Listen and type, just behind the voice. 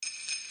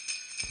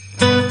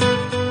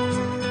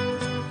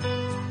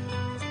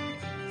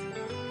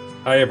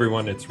Hi,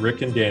 everyone. It's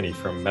Rick and Danny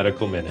from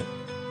Medical Minute.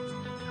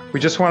 We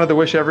just wanted to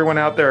wish everyone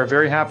out there a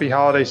very happy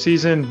holiday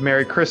season,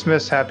 Merry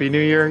Christmas, Happy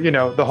New Year,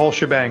 the whole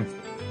shebang.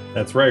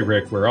 That's right,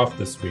 Rick. We're off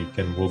this week,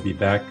 and we'll be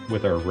back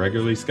with our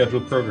regularly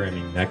scheduled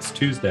programming next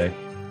Tuesday.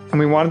 And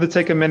we wanted to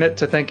take a minute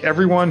to thank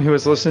everyone who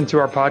has listened to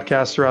our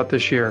podcast throughout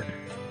this year.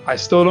 I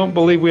still don't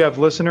believe we have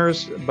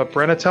listeners, but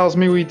Brenna tells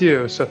me we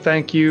do. So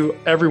thank you,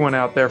 everyone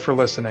out there, for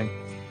listening.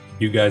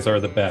 You guys are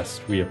the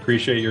best. We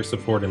appreciate your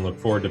support and look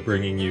forward to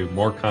bringing you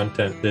more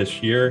content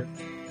this year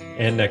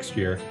and next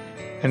year.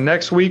 And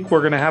next week,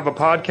 we're going to have a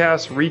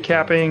podcast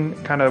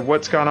recapping kind of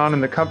what's gone on in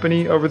the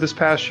company over this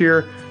past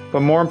year.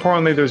 But more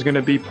importantly, there's going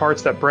to be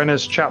parts that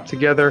Brenna's chopped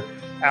together,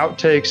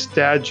 outtakes,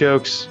 dad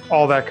jokes,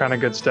 all that kind of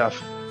good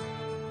stuff.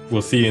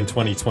 We'll see you in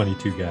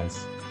 2022,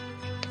 guys.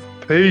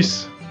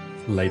 Peace.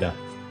 Later.